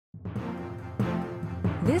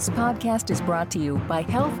This podcast is brought to you by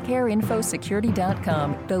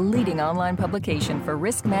HealthcareInfoSecurity.com, the leading online publication for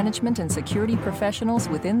risk management and security professionals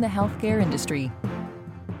within the healthcare industry.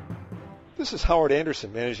 This is Howard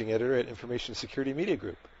Anderson, Managing Editor at Information Security Media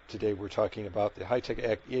Group. Today we're talking about the HITECH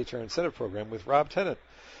Act EHR Incentive Program with Rob Tennant,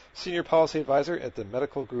 Senior Policy Advisor at the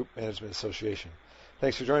Medical Group Management Association.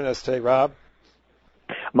 Thanks for joining us today, Rob.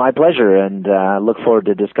 My pleasure, and look forward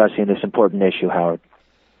to discussing this important issue, Howard.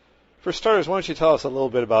 For starters, why don't you tell us a little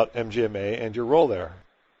bit about MGMA and your role there?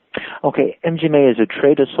 Okay, MGMA is a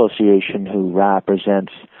trade association who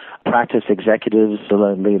represents practice executives,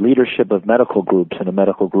 the leadership of medical groups, and a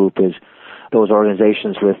medical group is those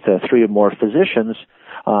organizations with 3 or more physicians,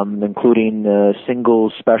 including single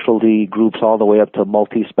specialty groups all the way up to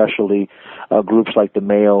multi-specialty groups like the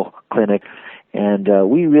Mayo Clinic. And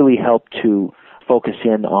we really help to focus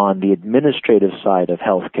in on the administrative side of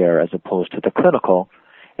healthcare as opposed to the clinical.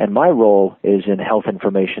 And my role is in health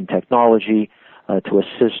information technology to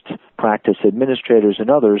assist practice administrators and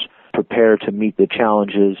others prepare to meet the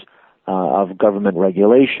challenges of government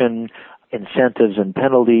regulation, incentives and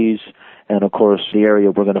penalties, and of course the area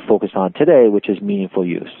we're going to focus on today, which is meaningful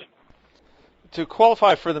use. To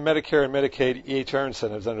qualify for the Medicare and Medicaid EHR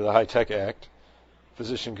incentives under the HITECH Act,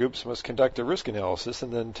 physician groups must conduct a risk analysis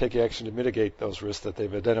and then take action to mitigate those risks that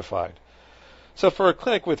they've identified. So for a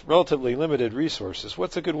clinic with relatively limited resources,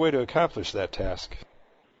 what's a good way to accomplish that task?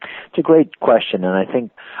 It's a great question, and I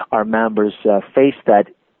think our members face that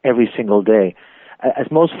every single day. As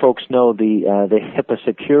most folks know, the HIPAA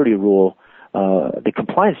security rule, the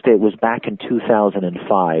compliance date was back in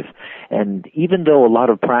 2005. And even though a lot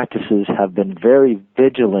of practices have been very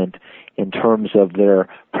vigilant in terms of their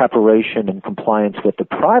preparation and compliance with the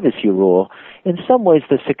privacy rule, in some ways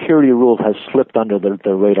the security rule has slipped under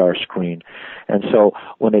the radar screen. And so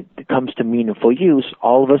when it comes to meaningful use,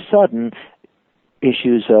 all of a sudden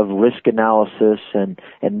issues of risk analysis and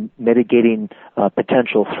mitigating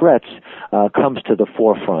potential threats comes to the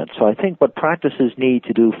forefront. So I think what practices need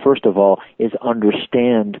to do, first of all, is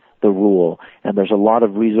understand the rule. And there's a lot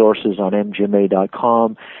of resources on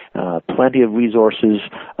mgma.com, plenty of resources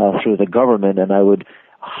through the government, and I would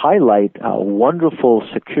highlight a wonderful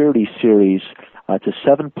security series. It's a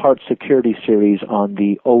 7-part security series on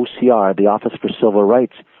the OCR, the Office for Civil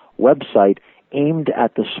Rights website, aimed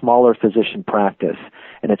at the smaller physician practice.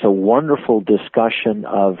 And it's a wonderful discussion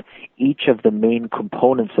of each of the main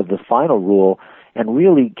components of the final rule and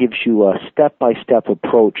really gives you a step-by-step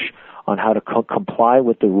approach on how to comply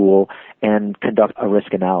with the rule and conduct a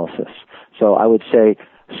risk analysis. So I would say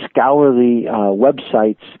scour the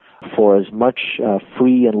websites for as much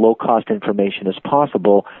free and low-cost information as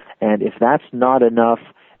possible. And if that's not enough,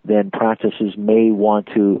 then practices may want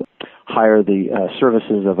to hire the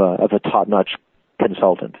services of a top-notch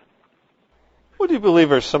consultant. What do you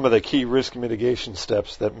believe are some of the key risk mitigation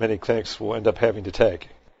steps that many clinics will end up having to take?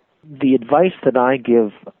 The advice that I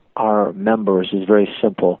give our members is very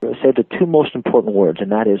simple. Say the 2 most important words,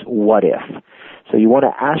 and that is what if. So you want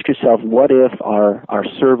to ask yourself, what if our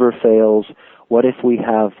server fails? What if we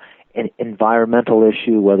have an environmental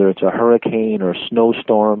issue, whether it's a hurricane or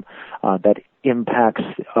snowstorm, that impacts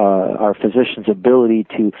our physicians' ability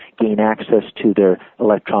to gain access to their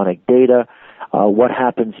electronic data? What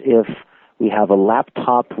happens if we have a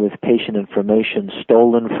laptop with patient information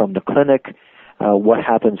stolen from the clinic? What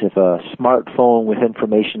happens if a smartphone with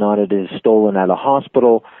information on it is stolen at a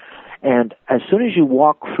hospital? And as soon as you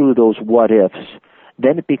walk through those what-ifs,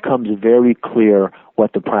 then it becomes very clear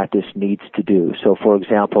what the practice needs to do. So, for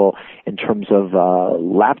example, in terms of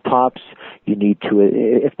laptops, you need to,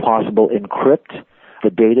 if possible, encrypt the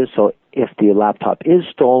data. So if the laptop is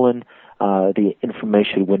stolen, the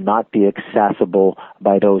information would not be accessible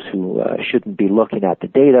by those who shouldn't be looking at the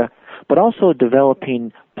data, but also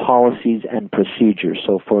developing policies and procedures.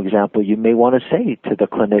 So, for example, you may want to say to the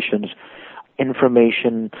clinicians,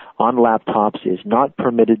 information on laptops is not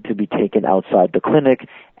permitted to be taken outside the clinic,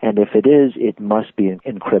 and if it is, it must be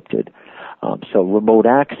encrypted. So remote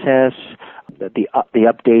access, the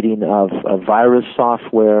updating of virus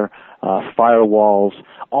software, firewalls,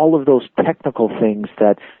 all of those technical things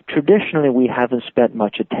that traditionally we haven't spent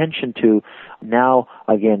much attention to now,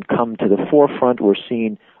 again, come to the forefront. We're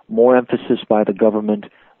seeing more emphasis by the government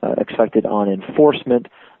expected on enforcement.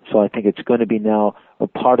 So I think it's going to be now a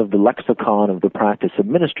part of the lexicon of the practice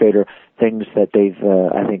administrator, things that they've,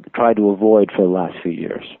 I think, tried to avoid for the last few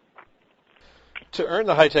years. To earn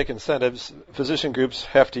the HITECH incentives, physician groups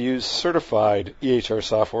have to use certified EHR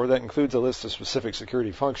software that includes a list of specific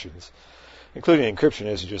security functions, including encryption,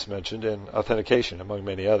 as you just mentioned, and authentication, among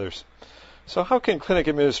many others. So how can clinic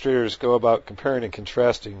administrators go about comparing and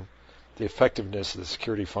contrasting the effectiveness of the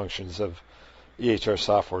security functions of EHR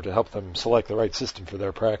software to help them select the right system for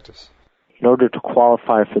their practice. In order to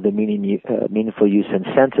qualify for the meaningful use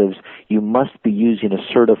incentives, you must be using a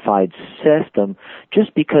certified system.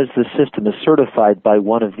 Just because the system is certified by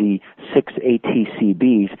one of the 6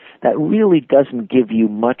 ATCBs, that really doesn't give you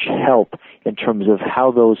much help in terms of how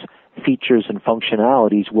those features and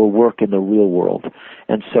functionalities will work in the real world.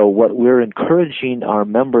 And so what we're encouraging our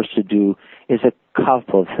members to do is a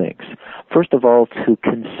couple of things. First of all, to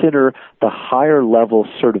consider the higher level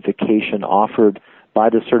certification offered by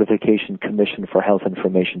the Certification Commission for Health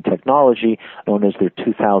Information Technology, known as their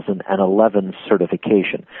 2011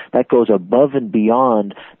 certification. That goes above and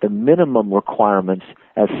beyond the minimum requirements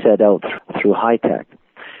as set out through HITECH.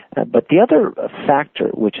 But the other factor,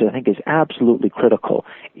 which I think is absolutely critical,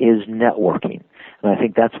 is networking. And I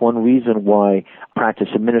think that's one reason why practice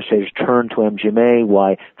administrators turn to MGMA,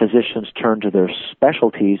 why physicians turn to their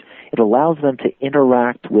specialties. It allows them to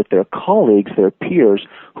interact with their colleagues, their peers,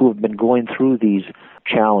 who have been going through these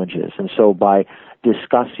challenges. And so by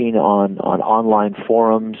discussing on online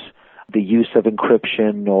forums the use of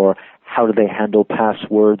encryption, or how do they handle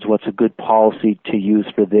passwords, what's a good policy to use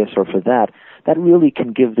for this or for that, that really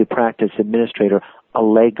can give the practice administrator a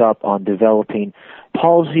leg up on developing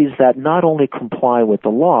policies that not only comply with the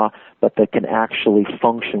law, but that can actually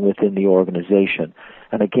function within the organization.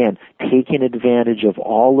 And again, taking advantage of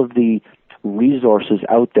all of the resources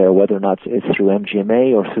out there, whether or not it's through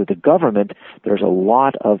MGMA or through the government, there's a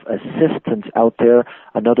lot of assistance out there.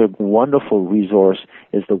 Another wonderful resource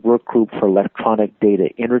is the Workgroup for Electronic Data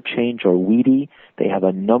Interchange, or WEDI. They have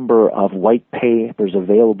a number of white papers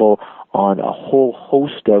available on a whole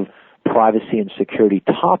host of privacy and security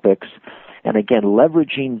topics. And again,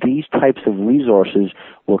 leveraging these types of resources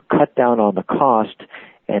will cut down on the cost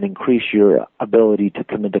and increase your ability to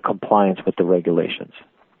come into compliance with the regulations.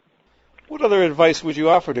 What other advice would you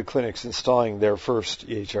offer to clinics installing their first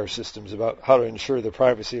EHR systems about how to ensure the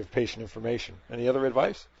privacy of patient information? Any other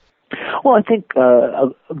advice? Well, I think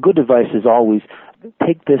good advice is always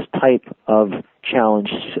take this type of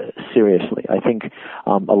challenge seriously. I think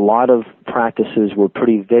a lot of practices were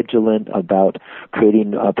pretty vigilant about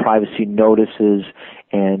creating privacy notices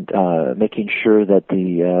and making sure that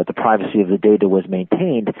the privacy of the data was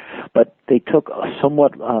maintained, but they took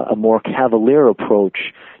a more cavalier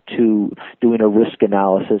approach to doing a risk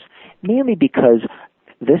analysis, mainly because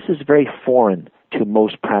this is very foreign to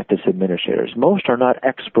most practice administrators. Most are not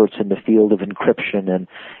experts in the field of encryption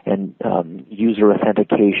and user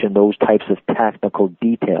authentication, those types of technical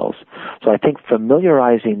details. So I think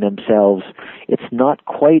familiarizing themselves, it's not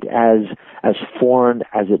quite as foreign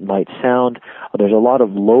as it might sound. There's a lot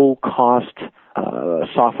of low-cost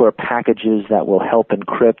software packages that will help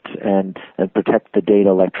encrypt and protect the data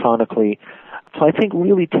electronically. So I think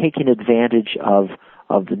really taking advantage of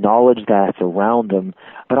the knowledge that's around them,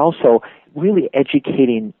 but also really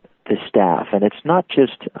educating the staff. And it's not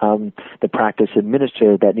just the practice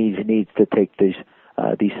administrator that needs to take these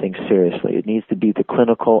things seriously. It needs to be the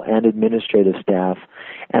clinical and administrative staff,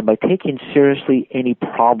 and by taking seriously any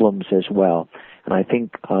problems as well. And I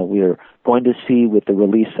think we're going to see with the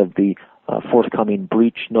release of the forthcoming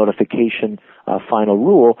breach notification final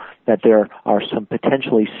rule that there are some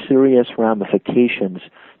potentially serious ramifications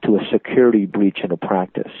to a security breach in a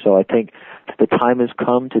practice. So I think the time has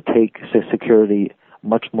come to take security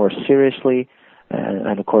much more seriously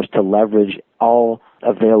and of course, to leverage all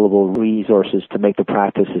available resources to make the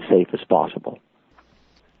practice as safe as possible.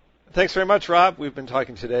 Thanks very much, Rob. We've been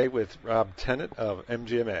talking today with Rob Tennant of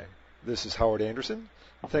MGMA. This is Howard Anderson.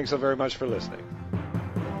 Thanks so very much for listening.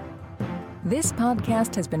 This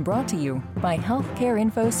podcast has been brought to you by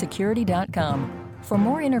healthcareinfosecurity.com. For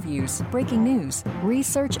more interviews, breaking news,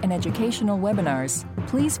 research, and educational webinars,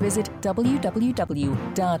 please visit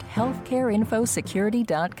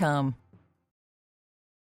www.healthcareinfosecurity.com.